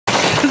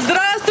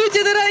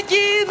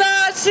дорогие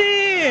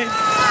наши!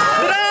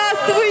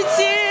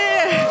 Здравствуйте!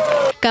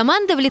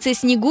 Команда в лице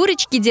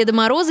Снегурочки, Деда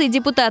Мороза и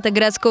депутата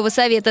Городского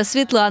Совета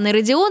Светланы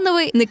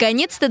Родионовой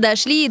наконец-то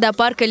дошли и до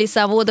парка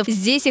Лесоводов.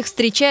 Здесь их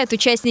встречают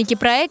участники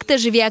проекта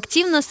 «Живи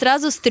активно»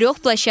 сразу с 3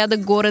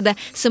 площадок города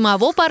 –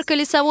 самого парка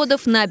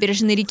Лесоводов,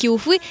 Набережной реки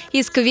Уфы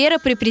и сквера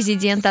при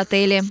Президент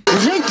Отеле.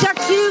 Жить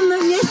активно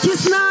вместе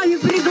с нами,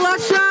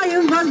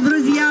 приглашаем вас,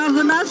 друзья,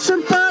 в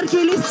нашем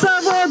парке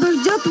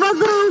Лесоводов ждет вас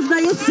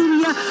дружная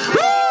семья.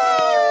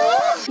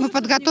 Мы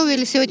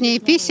подготовили сегодня и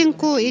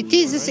песенку, и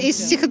тезис, и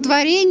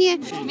стихотворение.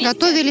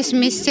 Готовились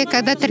вместе.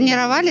 Когда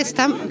тренировались,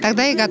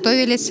 тогда и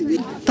готовились.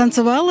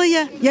 Танцевала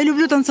я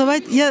люблю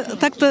танцевать. Я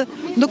так-то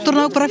доктор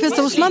наук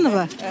профессор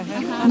Усманова,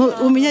 но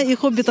у меня и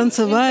хобби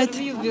танцевать,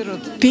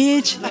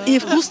 печь, и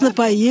вкусно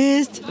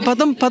поесть,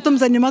 потом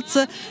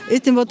заниматься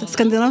этим вот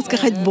скандинавской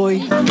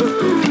ходьбой.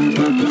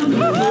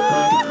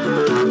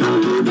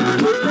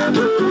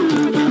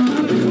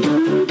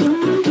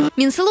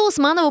 Минсылу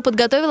Усманова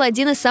подготовил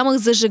один из самых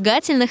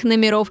зажигательных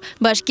номеров –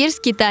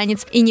 башкирский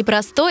танец. И не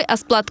простой, а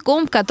с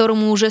платком,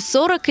 которому уже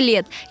 40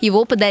 лет.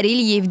 Его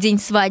подарили ей в день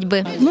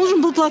свадьбы.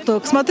 Нужен был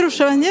платок. Смотрю,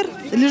 шифонер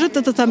лежит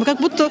этот самый, как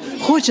будто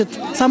хочет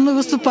со мной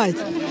выступать.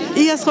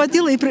 И я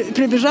схватила и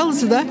прибежала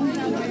сюда.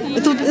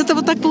 Это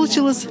вот так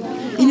получилось.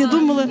 И не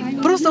думала.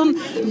 Просто он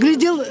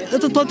глядел,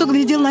 этот платок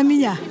глядел на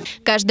меня.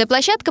 Каждая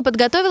площадка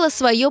подготовила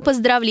свое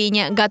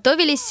поздравление.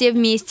 Готовились все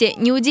вместе.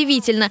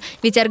 Неудивительно,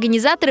 ведь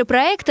организаторы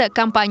проекта,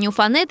 компания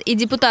 «Уфанет» и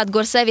депутат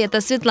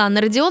Горсовета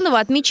Светлана Родионова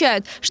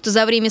отмечают, что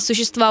за время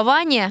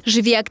существования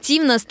 «Живи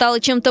активно» стало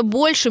чем-то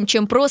большим,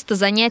 чем просто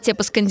занятие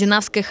по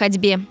скандинавской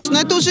ходьбе.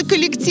 Но это уже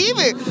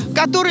коллективы,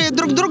 которые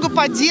друг друга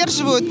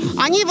поддерживают.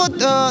 Они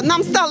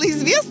нам стало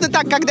известно,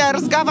 так, когда я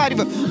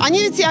разговариваю,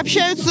 они ведь и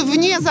общаются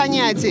вне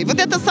занятий. Вот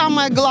это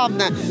самое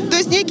главное. То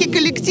есть некий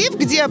коллектив,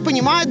 где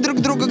понимают друг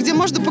друга, где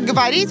можно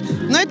поговорить.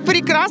 Но это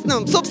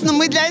прекрасно. Собственно,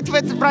 мы для этого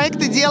этот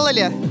проект и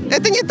делали.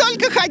 Это не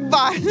только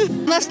ходьба.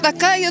 У нас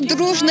такая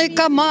дружная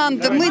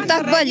команда. Мы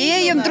так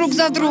болеем друг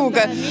за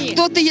друга.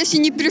 Кто-то, если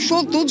не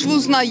пришел, тут же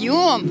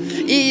узнаем.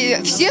 И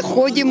все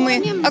ходим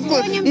мы.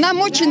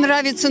 Нам очень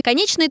нравится.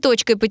 Конечной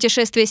точкой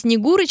путешествия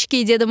Снегурочки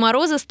и Деда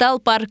Мороза стал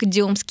парк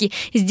Демский.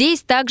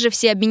 Здесь также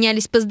все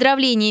обменялись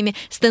поздравлениями,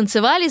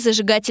 станцевали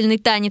зажигательный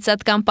танец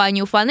от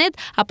компании «Уфанет»,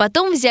 а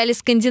потом взяли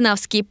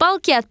скандинавские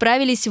палки и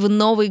отправились в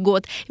Новый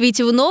год.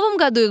 Ведь в Новом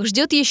году их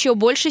ждет еще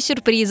больше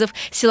сюрпризов.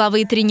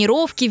 Силовые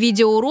тренировки,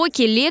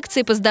 видеоуроки,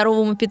 лекции по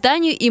здоровому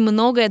питанию и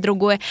многое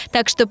другое.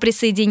 Так что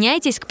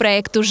присоединяйтесь к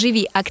проекту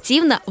 «Живи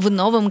активно» в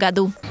Новом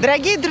году.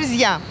 Дорогие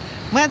друзья,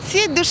 мы от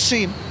всей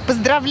души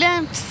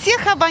поздравляем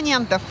всех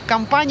абонентов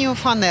компании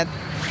 «Уфанет».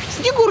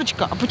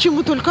 Снегурочка, а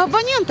почему только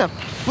абонентов?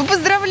 Мы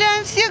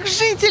поздравляем всех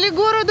жителей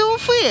города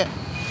Уфы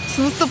с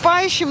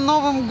наступающим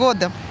Новым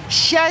годом.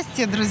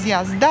 Счастья,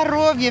 друзья,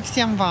 здоровья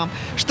всем вам,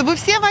 чтобы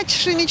все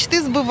ваши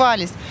мечты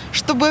сбывались,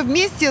 чтобы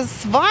вместе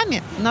с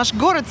вами наш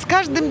город с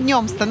каждым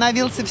днем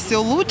становился все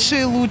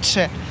лучше и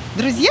лучше.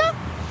 Друзья,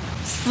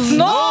 с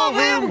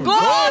Новым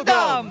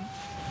годом!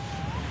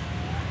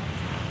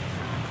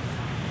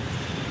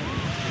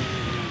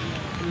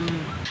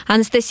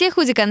 Анастасия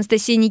Худик,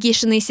 Анастасия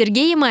Никишина и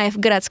Сергей Ямаев.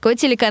 Городской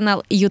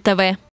телеканал ЮТВ.